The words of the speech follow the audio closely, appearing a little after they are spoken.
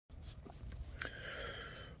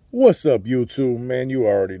What's up, YouTube, man? You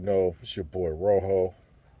already know it's your boy Rojo.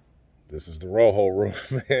 This is the Rojo Room,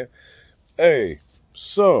 man. Hey,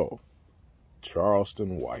 so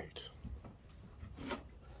Charleston White.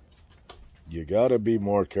 You gotta be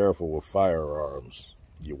more careful with firearms,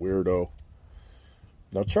 you weirdo.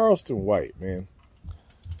 Now, Charleston White, man,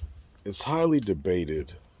 it's highly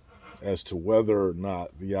debated as to whether or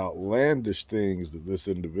not the outlandish things that this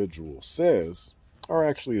individual says are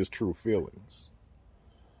actually his true feelings.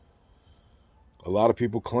 A lot of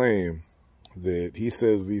people claim that he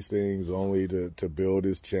says these things only to build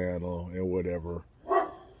his channel and whatever.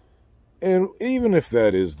 And even if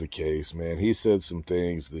that is the case, man, he said some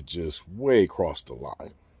things that just way crossed the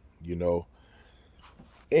line, you know.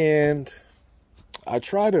 And I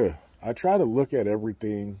try to look at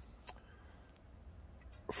everything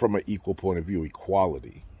from an equal point of view,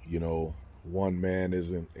 equality. You know, one man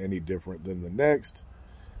isn't any different than the next.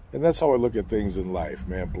 And that's how I look at things in life,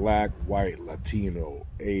 man. Black, white, Latino,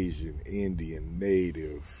 Asian, Indian,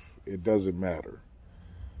 Native. It doesn't matter,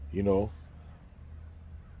 you know.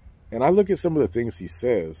 And I look at some of the things he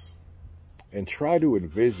says and try to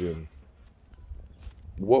envision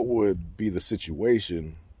what would be the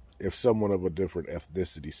situation if someone of a different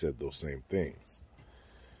ethnicity said those same things.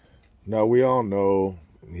 Now, we all know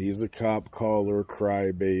he's a cop caller,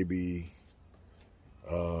 crybaby,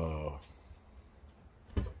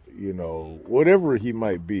 you know, whatever he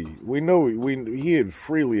might be. We know he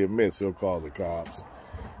freely admits he'll call the cops.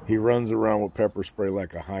 He runs around with pepper spray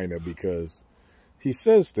like a hyena because he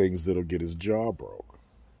says things that'll get his jaw broke.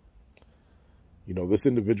 You know, this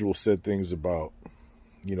individual said things about,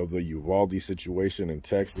 you know, the Uvalde situation in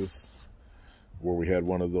Texas, where we had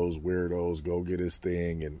one of those weirdos go get his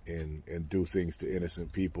thing and do things to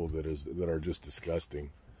innocent people that are just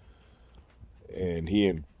disgusting. And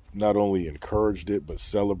he not only encouraged it, but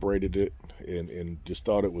celebrated it and just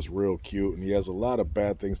thought it was real cute. And he has a lot of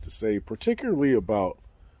bad things to say, particularly about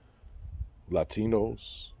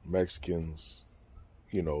Latinos, Mexicans,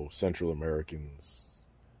 you know, Central Americans,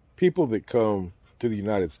 people that come to the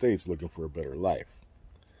United States looking for a better life.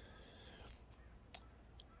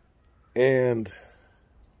 And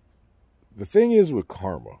the thing is with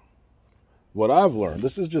karma, what I've learned,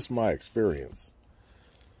 this is just my experience,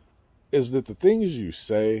 is that the things you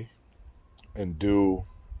say and do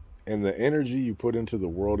and the energy you put into the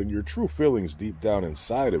world and your true feelings deep down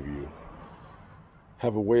inside of you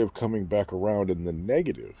have a way of coming back around in the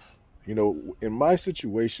negative. You know, in my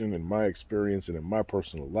situation, in my experience, and in my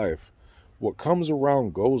personal life, what comes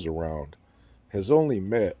around goes around has only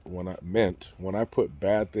meant when I put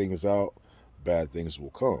bad things out, bad things will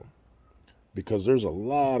come. Because there's a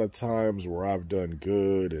lot of times where I've done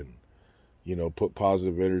good and, you know, put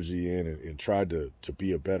positive energy in and tried to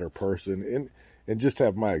be a better person and just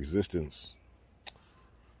have my existence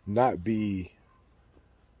not be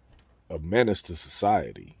a menace to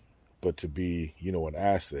society, but to be, you know, an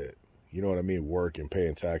asset. You know what I mean? Working,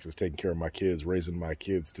 paying taxes, taking care of my kids, raising my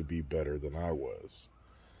kids to be better than I was.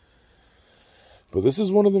 But this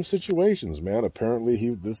is one of them situations, man.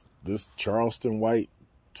 Apparently this Charleston White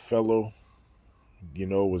fellow, you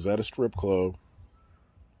know, was at a strip club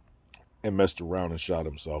and messed around and shot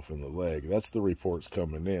himself in the leg. That's the reports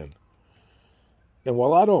coming in. And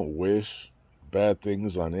while I don't wish bad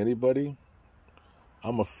things on anybody,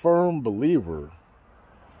 I'm a firm believer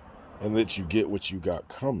in that you get what you got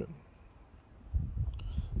coming.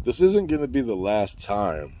 This isn't going to be the last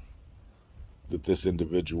time that this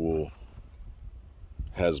individual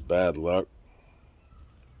has bad luck,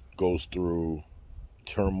 goes through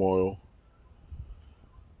turmoil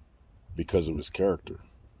because of his character.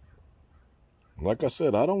 Like I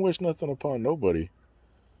said, I don't wish nothing upon nobody,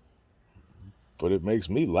 but it makes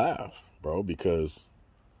me laugh, bro, because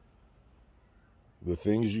the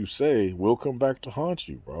things you say will come back to haunt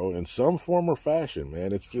you, bro, in some form or fashion,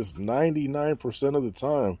 man. It's just 99% of the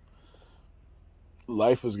time,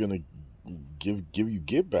 life is going to give you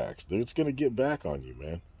get backs. It's going to get back on you,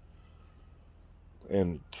 man.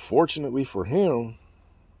 And fortunately for him,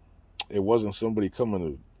 it wasn't somebody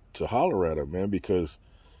coming to holler at him, man, because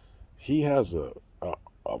he has an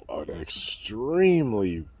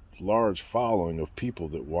extremely large following of people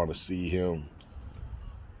that want to see him.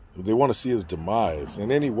 They want to see his demise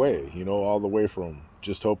in any way, you know, all the way from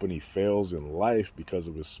just hoping he fails in life because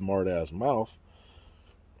of his smart-ass mouth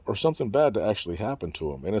or something bad to actually happen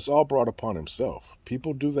to him. And it's all brought upon himself.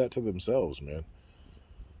 People do that to themselves, man.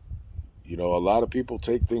 You know, a lot of people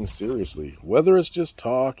take things seriously, whether it's just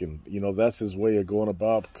talk and, you know, that's his way of going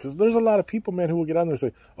about. Because there's a lot of people, man, who will get on there and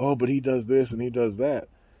say, oh, but he does this and he does that.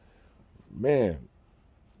 Man,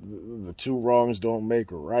 the two wrongs don't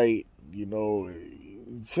make a right. You know,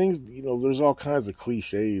 things, you know, there's all kinds of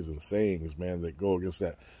cliches and sayings, man, that go against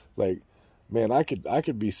that. Like, man, I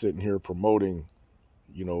could be sitting here promoting,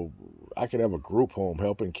 you know, I could have a group home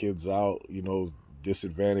helping kids out, you know,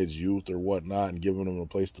 disadvantaged youth or whatnot, and giving them a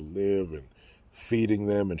place to live and feeding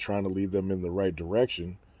them and trying to lead them in the right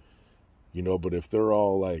direction, you know. But if they're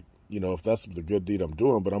all like, you know, if that's the good deed I'm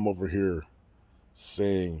doing, but I'm over here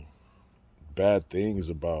saying bad things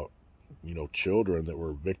about, you know, children that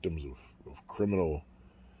were victims of criminal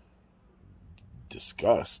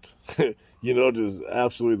disgust, you know, just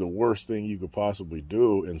absolutely the worst thing you could possibly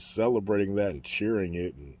do, and celebrating that and cheering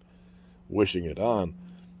it and wishing it on,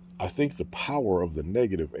 I think the power of the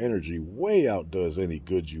negative energy way outdoes any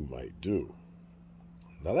good you might do.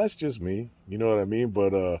 Now, that's just me, you know what I mean?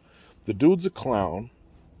 But the dude's a clown.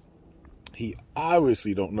 He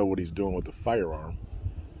obviously don't know what he's doing with the firearm.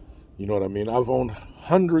 You know what I mean? I've owned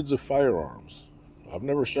hundreds of firearms. I've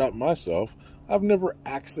never shot myself. I've never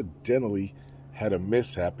accidentally had a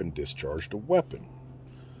mishap and discharged a weapon.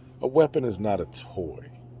 A weapon is not a toy.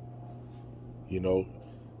 You know,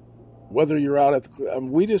 whether you're out at the... I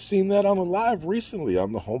mean, we just seen that on a live recently,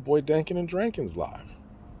 on the Homeboy Dankin' and Drankins live.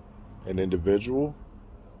 An individual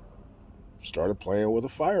started playing with a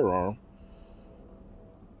firearm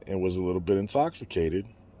and was a little bit intoxicated,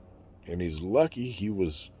 and he's lucky he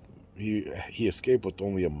escaped with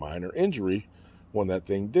only a minor injury when that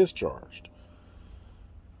thing discharged.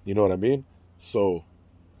 You know what I mean? So,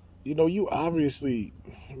 you know, you obviously,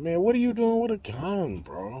 man, what are you doing with a gun,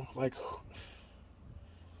 bro? Like,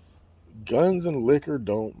 guns and liquor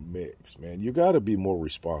don't mix, man. You got to be more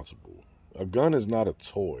responsible. A gun is not a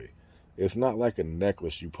toy. It's not like a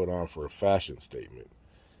necklace you put on for a fashion statement.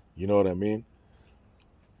 You know what I mean?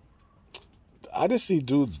 I just see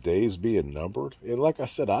dudes' days being numbered. And like I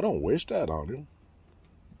said, I don't wish that on him.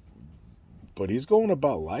 But he's going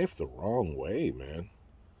about life the wrong way, man.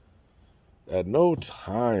 At no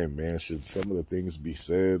time, man, should some of the things be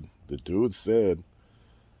said the dude said.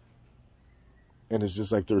 And it's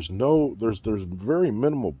just like there's very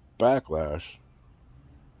minimal backlash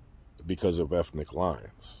because of ethnic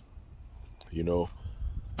lines. You know,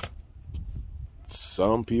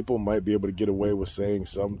 some people might be able to get away with saying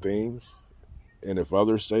some things, and if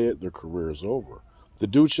others say it, their career is over. The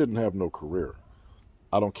dude shouldn't have no career.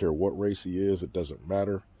 I don't care what race he is. It doesn't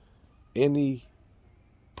matter. Any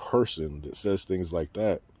person that says things like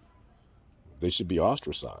that, they should be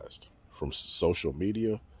ostracized from social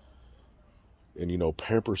media. And, you know,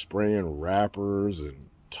 pepper spraying rappers and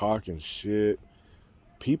talking shit.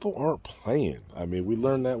 People aren't playing. I mean, we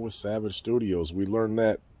learned that with Savage Studios. We learned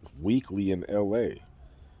that weekly in LA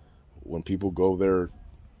when people go there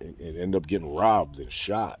and end up getting robbed and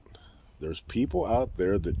shot. There's people out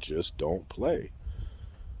there that just don't play.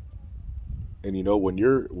 And you know, when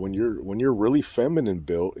you're really feminine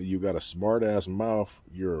built, you got a smart ass mouth,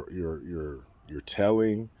 you're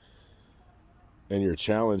telling and you're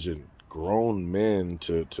challenging grown men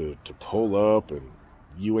to pull up, and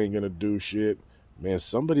you ain't gonna do shit. Man,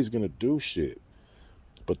 somebody's gonna do shit.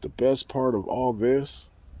 But the best part of all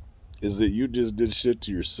this is that you just did shit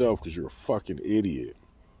to yourself because you're a fucking idiot.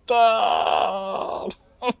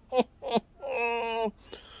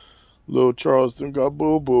 Little Charleston got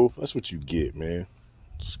boo-boo. That's what you get, man.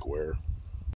 Square.